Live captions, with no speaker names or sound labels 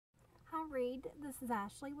Reid. This is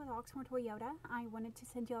Ashley with Oxmoor Toyota. I wanted to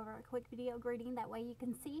send you over a quick video greeting. That way you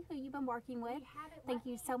can see who you've been working with. Thank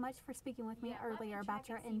you so much for speaking with me earlier about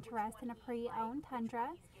your interest in a pre-owned Tundra.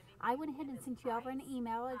 I went ahead and sent you over an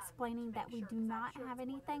email explaining that we do not have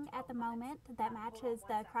anything at the moment that matches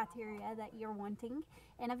the criteria that you're wanting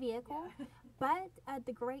in a vehicle. But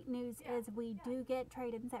the great news is we do get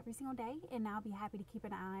trade-ins every single day, and I'll be happy to keep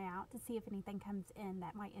an eye out to see if anything comes in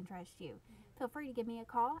that might interest you. Feel free to give me a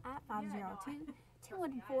call at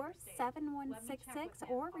 502-214-7166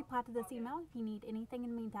 or reply to this email if you need anything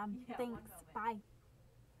in the meantime. Thanks. Bye.